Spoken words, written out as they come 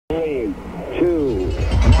3, 2,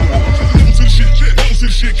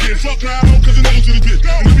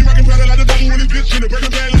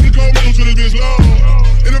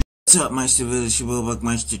 What's up, my civility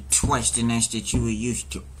Buckmaster, twice the nice that you were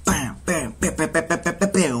used to. Bam, bam, bam, bam, bam, bam,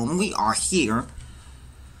 bam, bam. We are here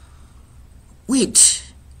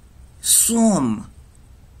with some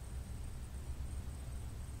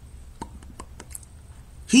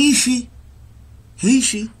he, she.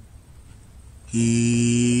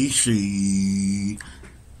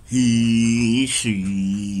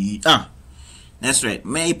 Ah, that's right.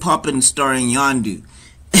 Mary Poppins starring Yondu.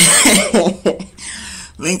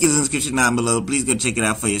 Link is in the description down below. Please go check it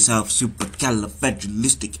out for yourself.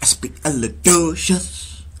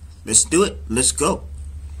 Supercalifragilisticexpialidocious. Let's do it. Let's go.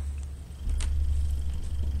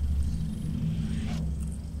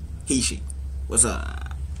 He, what's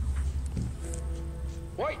up?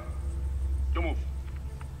 Wait! Don't move.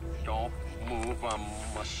 Don't move. I'm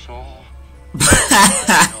a saw.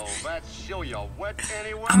 No, that's still you're wet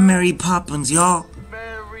anyway. I'm Mary Poppins, y'all.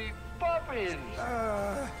 Mary Poppins.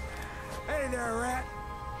 Hey there, Rat.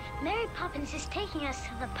 Mary Poppins is taking us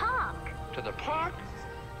to the park. To the park?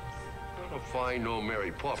 I don't find no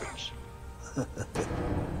Mary Poppins.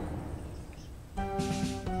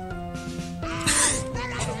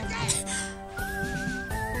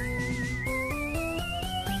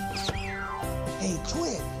 Hey,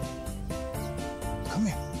 Twig. Come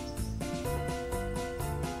here.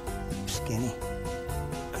 Skinny.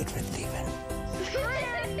 Good for thieving.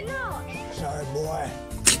 No. Sorry, boy.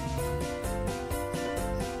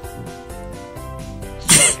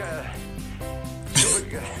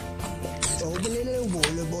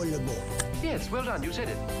 Yes, well done. You said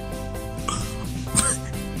it.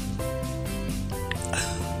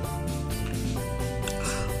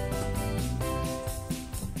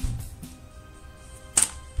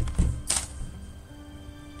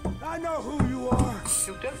 I know who you are.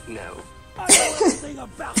 You don't know. I know everything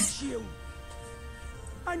about you.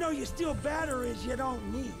 I know you steal batteries you don't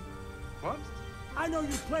need. What? I know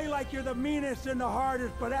you play like you're the meanest and the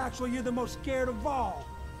hardest, but actually you're the most scared of all.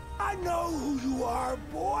 I know who you are,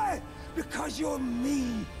 boy, because you're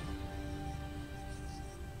mean.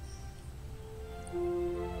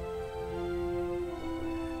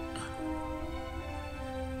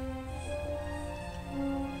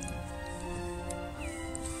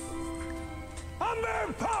 I'm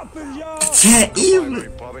Mary Poppins, y'all. Can't even.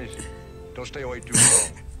 Mary Poppins. Don't stay away too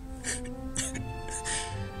long.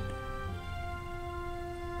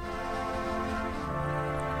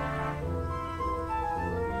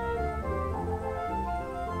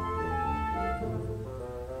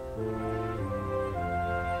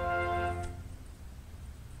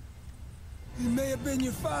 He may have been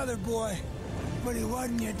your father, boy, but he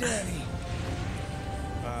wasn't your daddy.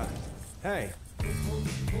 Hey.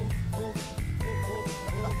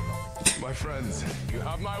 My friends, you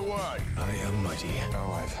have my word. I am mighty.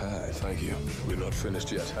 Oh, I've heard. Thank you. We're not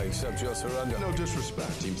finished yet. I accept your surrender. No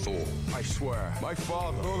disrespect. Team 4. I swear. My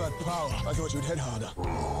father. All that power. I thought you'd hit harder.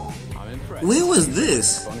 I'm impressed. Where was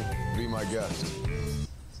this? Funny. Be my guest.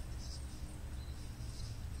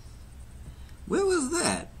 Where was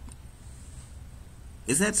that?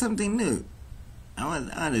 Is that something new? I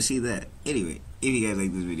want to see that. Anyway, if you guys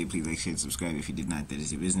like this video, please like, share, and subscribe. If you did not, that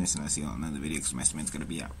is your business. And I'll see you on another video because my estimate's going to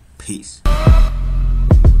be out. Peace.